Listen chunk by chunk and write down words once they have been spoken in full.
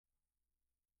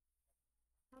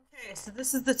Okay, so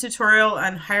this is the tutorial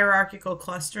on hierarchical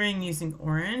clustering using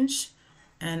Orange,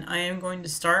 and I am going to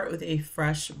start with a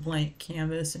fresh blank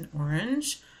canvas in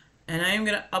Orange, and I am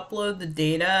going to upload the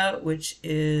data, which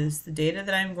is the data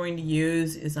that I'm going to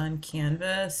use is on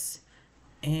Canvas,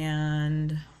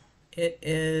 and it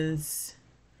is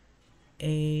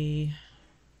a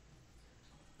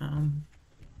um,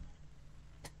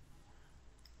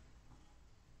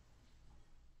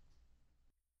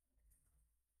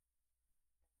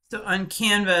 so on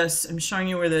Canvas, I'm showing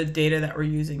you where the data that we're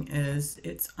using is.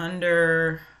 It's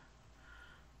under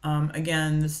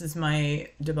again, this is my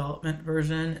development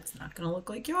version. It's not going to look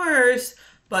like yours,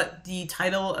 but the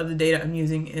title of the data I'm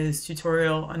using is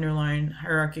tutorial underline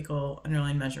hierarchical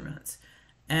underline measurements.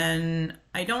 And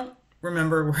I don't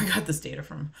remember where I got this data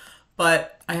from,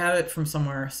 but I have it from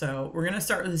somewhere. So we're going to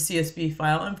start with a CSV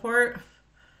file import,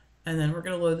 and then we're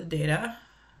going to load the data.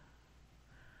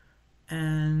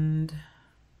 And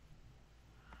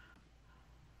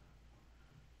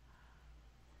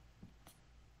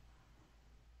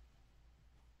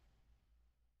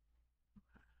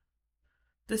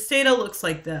this data looks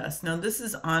like this. Now this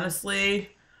is honestly,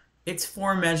 it's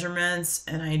 4 measurements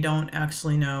and I don't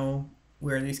actually know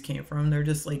where these came from. They're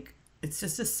just like, it's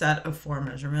just a set of 4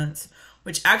 measurements,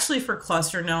 which actually for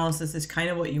cluster analysis is kind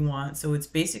of what you want. So it's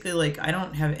basically like, I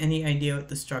don't have any idea what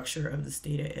the structure of this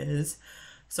data is.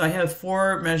 So I have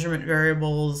 4 measurement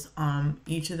variables.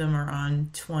 Each of them are on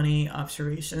 20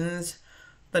 observations,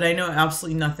 but I know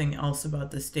absolutely nothing else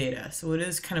about this data. So it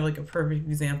is kind of like a perfect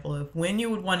example of when you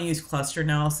would want to use cluster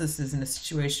analysis is in a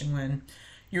situation when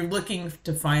you're looking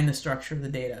to find the structure of the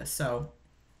data. So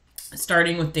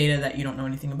starting with data that you don't know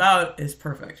anything about is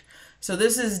perfect. So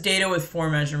this is data with 4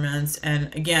 measurements.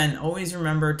 And again, always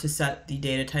remember to set the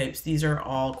data types. These are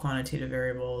all quantitative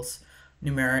variables,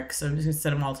 numeric. So I'm just going to set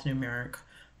them all to numeric.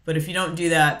 But if you don't do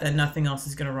that, then nothing else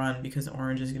is going to run because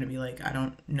Orange is going to be like, I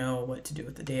don't know what to do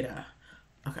with the data.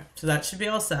 Okay, so that should be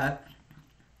all set.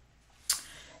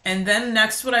 And then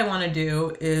next what I want to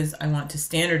do is I want to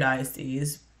standardize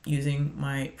these using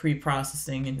my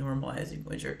pre-processing and normalizing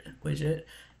widget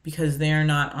because they are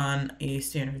not on a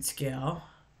standard scale.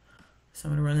 So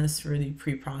I'm going to run this through the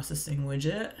pre-processing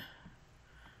widget.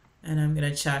 And I'm going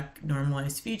to check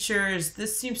normalized features.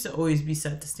 This seems to always be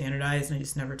set to standardize and I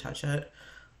just never touch it.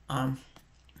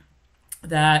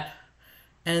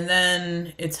 And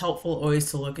then it's helpful always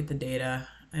to look at the data.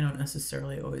 I don't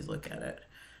necessarily always look at it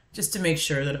just to make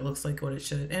sure that it looks like what it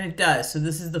should. And it does. So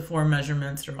this is the 4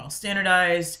 measurements. They're all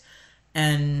standardized.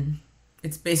 And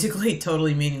it's basically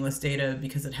totally meaningless data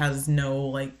because it has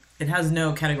no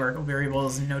categorical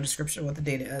variables and no description of what the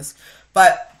data is.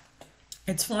 But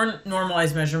it's 4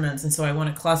 normalized measurements. And so I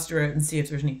want to cluster it and see if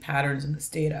there's any patterns in this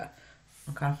data.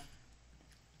 Okay.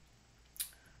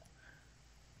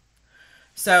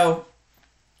 So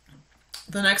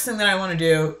the next thing that I want to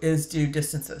do is do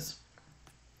distances.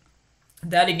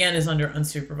 That again is under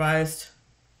unsupervised.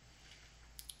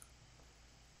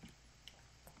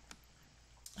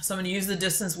 So I'm going to use the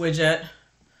distance widget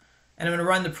and I'm going to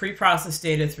run the pre-processed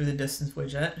data through the distance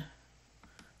widget.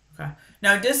 Okay.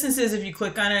 Now distances, if you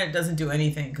click on it, it doesn't do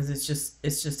anything because it's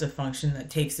just a function that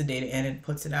takes the data in and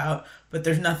puts it out, but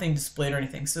there's nothing displayed or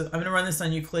anything. So I'm going to run this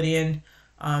on Euclidean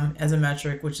as a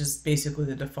metric, which is basically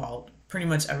the default. Pretty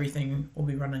much everything will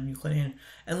be run on Euclidean,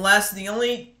 unless the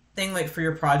only thing like for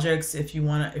your projects, if you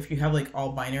have like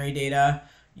all binary data,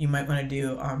 you might want to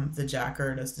do the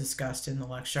Jaccard as discussed in the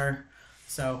lecture.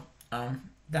 So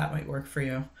that might work for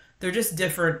you. They're just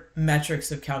different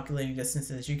metrics of calculating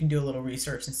distances. You can do a little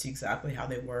research and see exactly how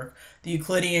they work. The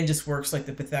Euclidean just works like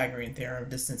the Pythagorean theorem,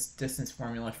 distance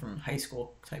formula from high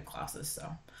school type classes. So,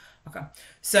 okay.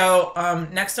 So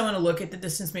next I want to look at the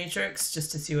distance matrix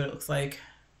just to see what it looks like.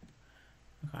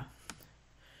 Okay.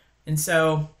 And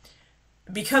so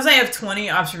because I have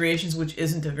 20 observations, which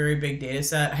isn't a very big data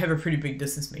set, I have a pretty big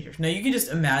distance matrix. Now you can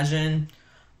just imagine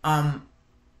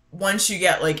once you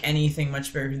get like anything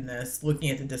much bigger than this, looking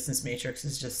at the distance matrix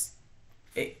is just,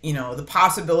 the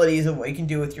possibilities of what you can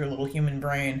do with your little human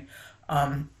brain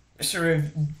sort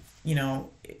of,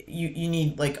 you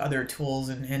need like other tools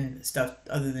and stuff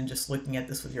other than just looking at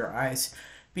this with your eyes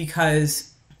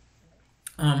because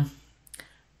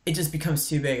it just becomes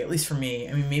too big, at least for me.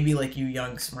 I mean, maybe like you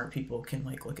young, smart people can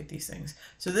like look at these things.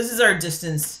 So this is our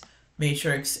distance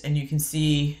matrix and you can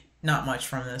see not much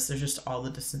from this. There's just all the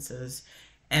distances.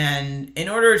 And in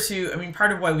order to,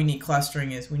 part of why we need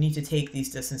clustering is we need to take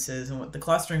these distances and what the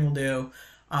clustering will do,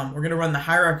 we're going to run the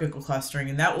hierarchical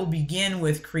clustering and that will begin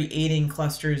with creating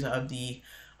clusters of the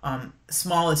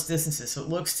smallest distances. So it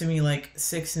looks to me like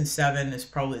 6 and 7 is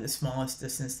probably the smallest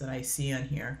distance that I see on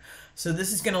here. So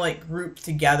this is going to like group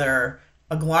together.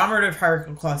 Agglomerative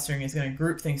hierarchical clustering is going to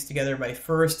group things together by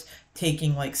first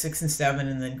taking like 6 and 7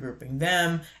 and then grouping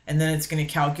them. And then it's going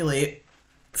to calculate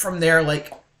from there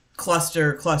like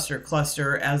cluster, cluster,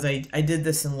 cluster. As I did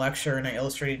this in lecture and I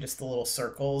illustrated just the little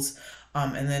circles.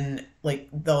 And then like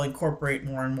they'll incorporate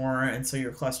more and more, and so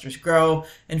your clusters grow.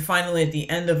 And finally, at the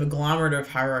end of agglomerative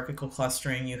hierarchical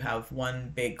clustering, you have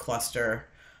one big cluster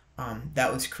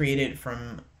that was created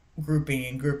from grouping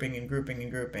and grouping and grouping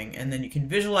and grouping. And then you can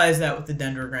visualize that with the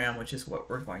dendrogram, which is what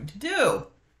we're going to do.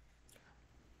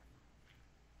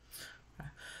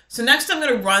 So next I'm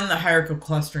going to run the hierarchical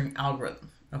clustering algorithm.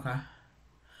 Okay.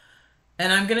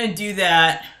 And I'm going to do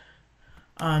that.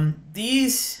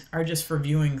 These are just for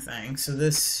viewing things. So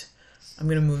this, I'm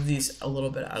going to move these a little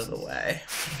bit out of the way.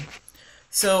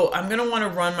 So I'm going to want to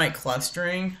run my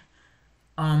clustering,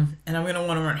 and I'm going to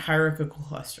want to run hierarchical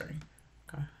clustering.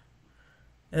 Okay.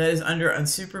 And that is under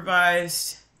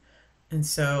unsupervised. And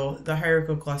so the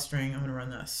hierarchical clustering, I'm going to run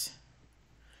this.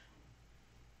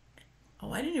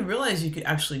 Oh, I didn't realize you could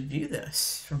actually view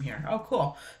this from here. Oh,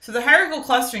 cool. So the hierarchical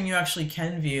clustering you actually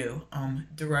can view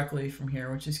directly from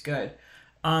here, which is good.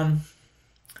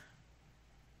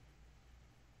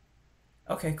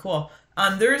 Okay, cool.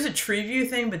 There is a tree view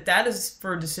thing, but that is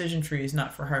for decision trees,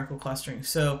 not for hierarchical clustering.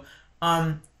 So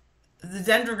the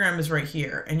dendrogram is right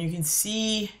here, and you can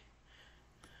see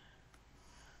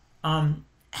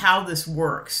how this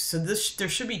works. So there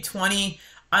should be 20.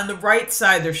 On the right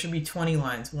side, there should be 20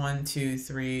 lines. 1, 2,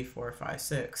 3, 4, 5,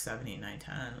 6, 7, 8, 9,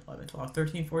 10, 11, 12,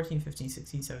 13, 14, 15,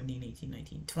 16, 17, 18,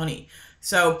 19, 20.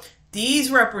 So these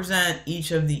represent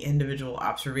each of the individual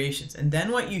observations. And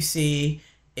then what you see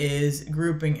is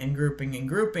grouping and grouping and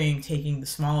grouping, taking the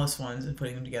smallest ones and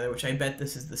putting them together, which I bet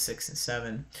this is the 6 and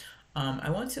 7. I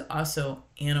want to also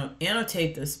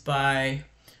annotate this by...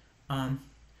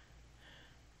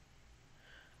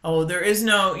 oh, there is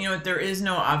no, there is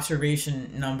no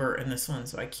observation number in this one,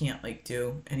 so I can't like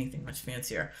do anything much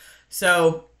fancier.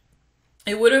 So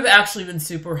it would have actually been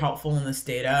super helpful in this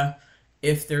data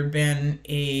if there'd been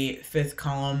a fifth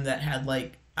column that had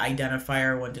like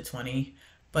identifier 1 to 20,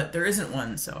 but there isn't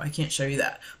one, so I can't show you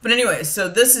that. But anyway, so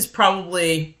this is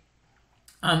probably,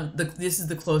 this is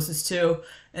the closest to,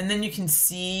 and then you can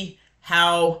see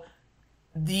how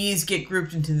these get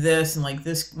grouped into this, and like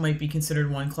this might be considered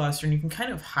one cluster, and you can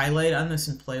kind of highlight on this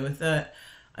and play with it.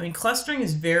 I mean, clustering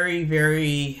is very,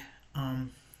 very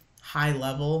high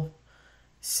level,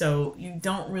 so you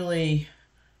don't really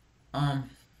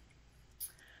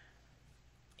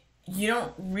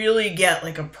get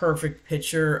like a perfect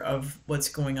picture of what's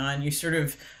going on. You sort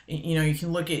of, you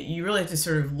can look at, you really have to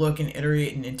sort of look and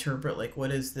iterate and interpret, like,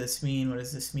 what does this mean? What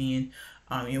does this mean?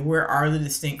 Where are the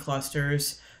distinct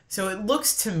clusters? So it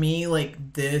looks to me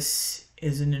like this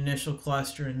is an initial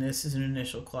cluster, and this is an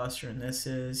initial cluster, and this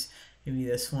is maybe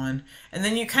this one. And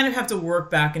then you kind of have to work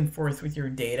back and forth with your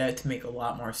data to make a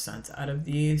lot more sense out of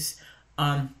these.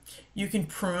 You can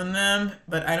prune them,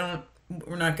 but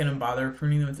we're not going to bother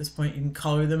pruning them at this point. You can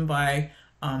color them by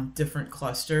different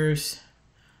clusters.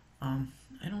 I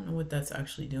don't know what that's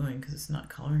actually doing because it's not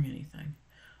coloring anything.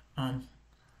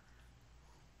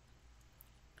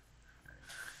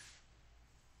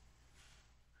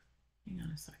 Hang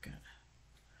on a second.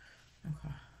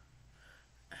 Okay.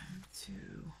 M2,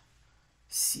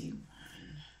 C1.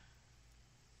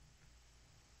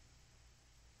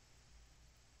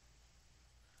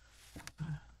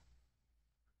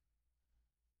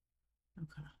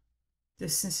 Okay.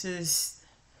 Distances.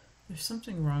 There's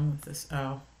something wrong with this.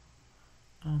 Oh.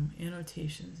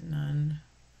 Annotations, none.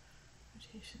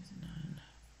 Annotations, none.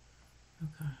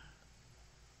 Okay.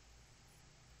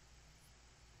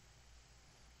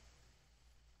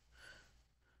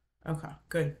 Okay,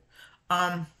 good.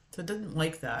 So it doesn't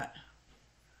like that.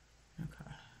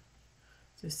 Okay.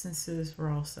 Distances,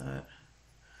 we're all set. I'm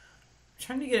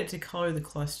trying to get it to color the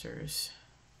clusters.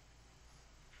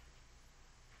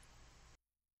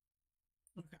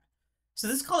 Okay. So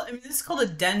this is called a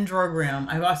dendrogram.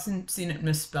 I've often seen it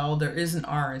misspelled. There is an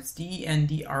R. It's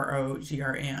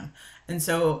D-E-N-D-R-O-G-R-A-M. And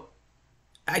so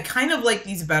I kind of like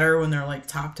these better when they're like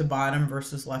top to bottom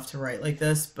versus left to right like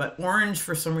this. But orange,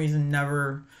 for some reason,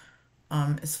 never...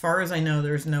 as far as I know,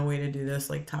 there's no way to do this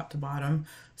like top to bottom.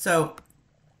 So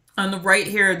on the right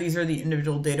here, these are the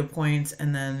individual data points,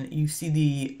 and then you see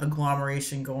the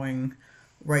agglomeration going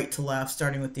right to left,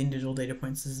 starting with the individual data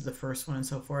points. This is the first one and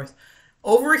so forth.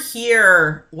 Over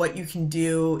here, what you can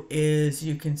do is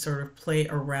you can sort of play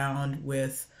around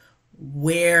with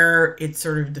where it's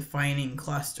sort of defining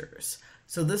clusters.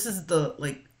 So this is the,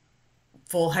 like,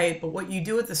 full height, but what you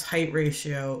do with this height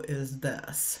ratio is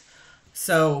this.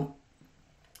 So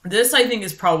this I think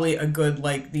is probably a good,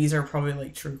 like, these are probably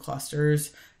like true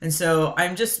clusters. And so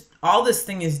I'm just, all this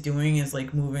thing is doing is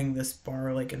like moving this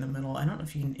bar like in the middle. I don't know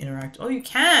if you can interact. Oh, you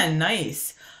can.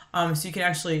 Nice. So you can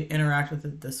actually interact with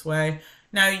it this way.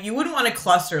 Now you wouldn't want to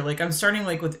cluster. Like I'm starting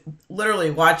like with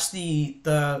literally watch the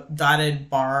dotted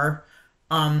bar.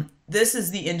 This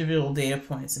is the individual data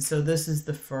points. And so this is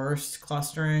the first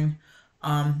clustering.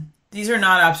 These are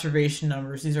not observation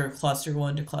numbers. These are cluster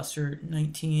 1 to cluster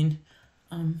 19.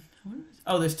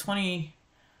 Oh, there's 20.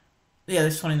 Yeah,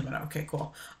 there's 20 in the middle. Okay,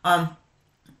 cool.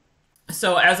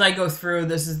 So as I go through,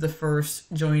 this is the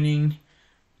first joining,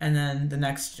 and then the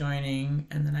next joining,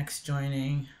 and the next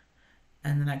joining,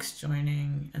 and the next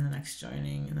joining, and the next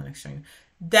joining, and the next joining.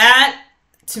 That,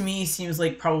 to me, seems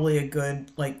like probably a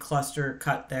good, like, cluster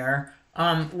cut there.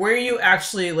 Where you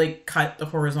actually, like, cut the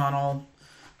horizontal,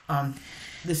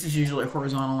 this is usually a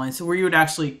horizontal line, so where you would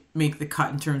actually make the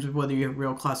cut in terms of whether you have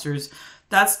real clusters,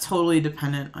 that's totally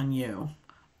dependent on you.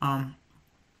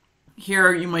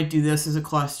 Here you might do this as a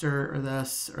cluster, or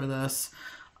this, or this.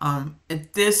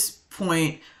 At this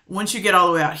point, once you get all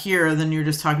the way out here, then you're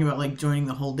just talking about like joining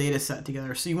the whole data set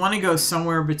together. So you want to go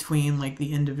somewhere between like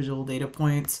the individual data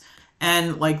points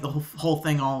and like the whole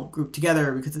thing all grouped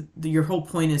together, because your whole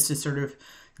point is to sort of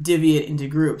divvy it into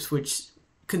groups, which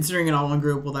considering it all one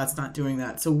group, well, that's not doing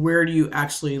that. So where do you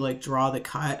actually like draw the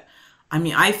cut? I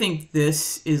mean, I think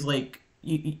this is like,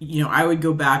 you know, I would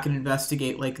go back and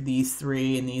investigate like these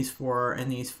 3 and these 4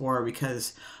 and these 4,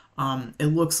 because it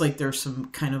looks like there's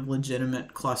some kind of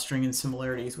legitimate clustering and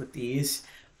similarities with these,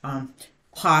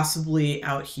 possibly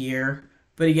out here.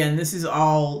 But again, this is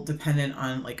all dependent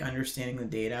on like understanding the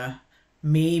data.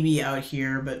 Maybe out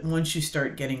here, but once you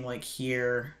start getting like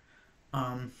here,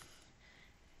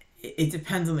 it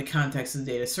depends on the context of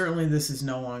the data. Certainly this is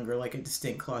no longer like a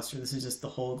distinct cluster. This is just the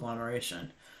whole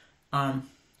agglomeration.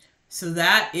 So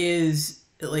that is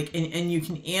like, and you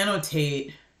can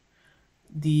annotate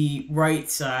the right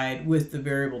side with the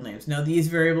variable names. Now these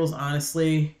variables,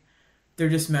 honestly, they're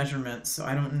just measurements, so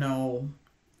I don't know.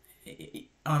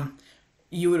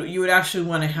 You would actually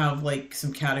want to have like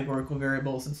some categorical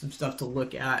variables and some stuff to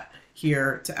look at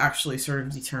here to actually sort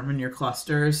of determine your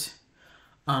clusters.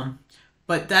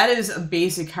 But that is a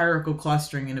basic hierarchical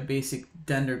clustering and a basic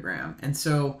dendrogram. And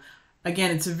so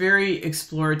again, it's a very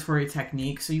exploratory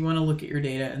technique, so you want to look at your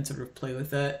data and sort of play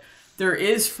with it. There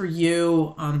is for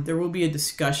you, there will be a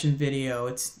discussion video.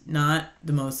 It's not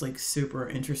the most like super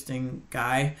interesting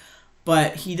guy,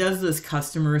 but he does this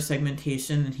customer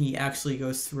segmentation and he actually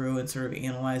goes through and sort of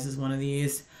analyzes one of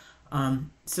these.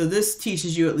 So this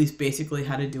teaches you at least basically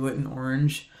how to do it in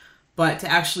Orange, but to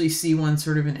actually see one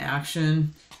sort of in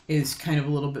action is kind of a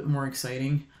little bit more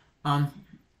exciting.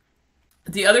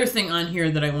 The other thing on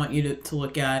here that I want you to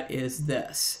look at is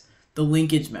this, the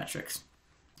linkage metrics.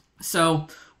 So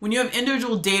when you have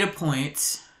individual data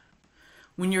points,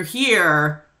 when you're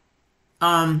here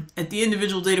at the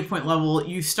individual data point level,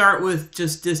 you start with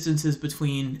just distances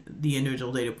between the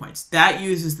individual data points. That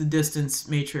uses the distance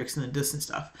matrix and the distance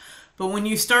stuff. But when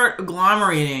you start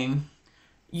agglomerating,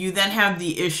 you then have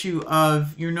the issue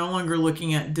of you're no longer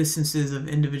looking at distances of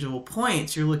individual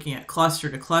points, you're looking at cluster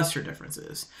to cluster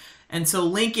differences. And so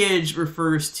linkage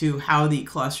refers to how the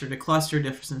cluster to cluster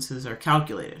differences are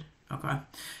calculated, okay?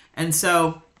 And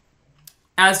so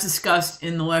as discussed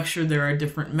in the lecture, there are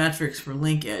different metrics for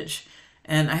linkage.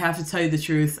 And I have to tell you the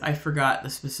truth, I forgot the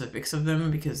specifics of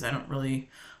them because I don't really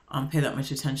pay that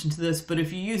much attention to this. But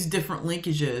if you use different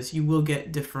linkages, you will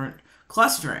get different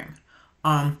clustering.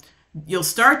 You'll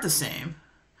start the same,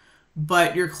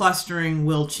 but your clustering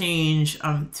will change.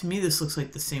 To me, this looks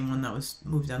like the same one that was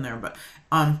moved down there, but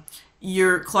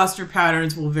your cluster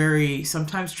patterns will vary,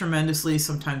 sometimes tremendously,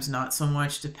 sometimes not so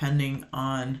much, depending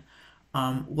on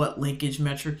what linkage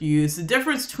metric you use. The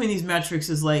difference between these metrics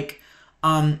is like,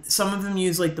 some of them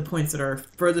use like the points that are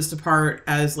furthest apart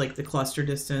as like the cluster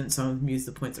distance. Some of them use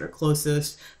the points that are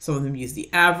closest. Some of them use the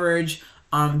average.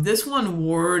 This one,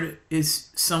 Ward, is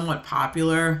somewhat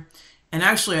popular. And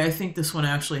actually, I think this one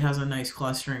actually has a nice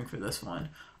clustering for this one.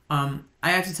 I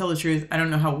have to tell the truth, I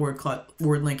don't know how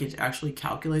word linkage actually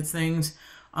calculates things,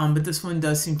 but this one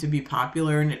does seem to be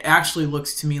popular, and it actually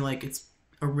looks to me like it's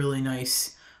a really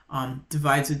nice,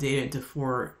 divides the data into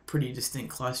 4 pretty distinct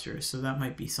clusters, so that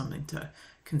might be something to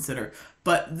consider.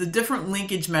 But the different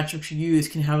linkage metrics you use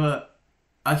can have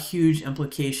a huge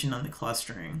implication on the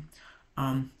clustering.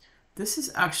 This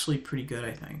is actually pretty good,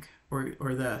 I think,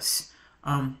 or this.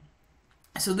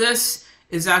 So this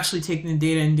is actually taking the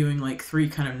data and doing like 3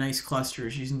 kind of nice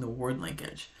clusters using the word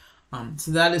linkage.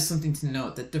 So that is something to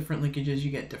note, that different linkages,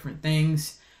 you get different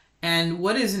things. And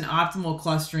what is an optimal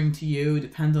clustering to you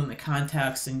depends on the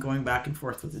context and going back and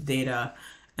forth with the data.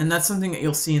 And that's something that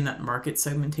you'll see in that market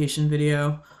segmentation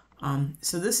video.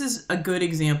 So this is a good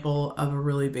example of a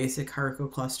really basic hierarchical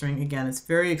clustering. Again, it's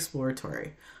very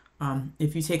exploratory.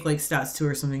 If you take like Stats2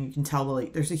 or something, you can tell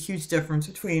like there's a huge difference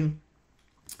between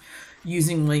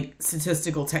using like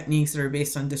statistical techniques that are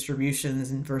based on distributions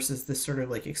and versus this sort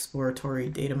of like exploratory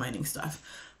data mining stuff.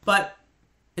 But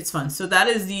it's fun. So that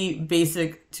is the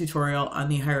basic tutorial on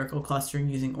the hierarchical clustering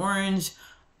using Orange.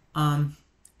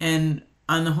 And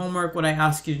on the homework, what I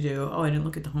ask you to do, oh, I didn't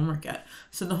look at the homework yet.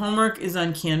 So the homework is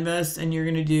on Canvas, and you're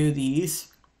going to do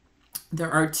these. There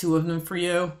are 2 of them for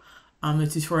you. The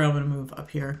tutorial I'm going to move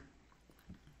up here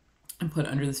and put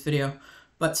under this video.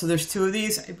 But so there's 2 of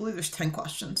these. I believe there's 10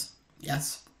 questions.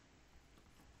 Yes.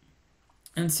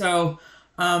 And so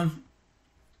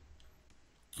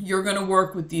you're going to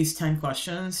work with these 10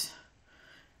 questions.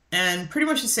 And pretty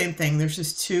much the same thing. There's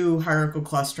just 2 hierarchical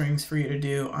clusterings for you to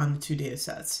do on the 2 data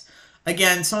sets.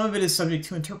 Again, some of it is subject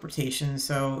to interpretation.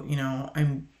 So, you know,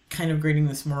 I'm kind of grading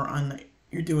this more on the,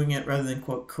 you're doing it rather than,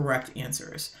 quote, correct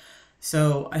answers.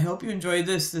 So I hope you enjoyed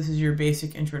this. This is your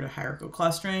basic intro to hierarchical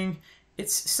clustering.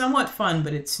 It's somewhat fun,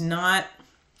 but it's not,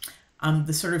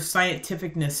 the sort of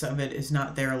scientificness of it is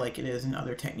not there like it is in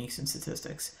other techniques in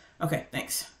statistics. Okay,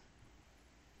 thanks.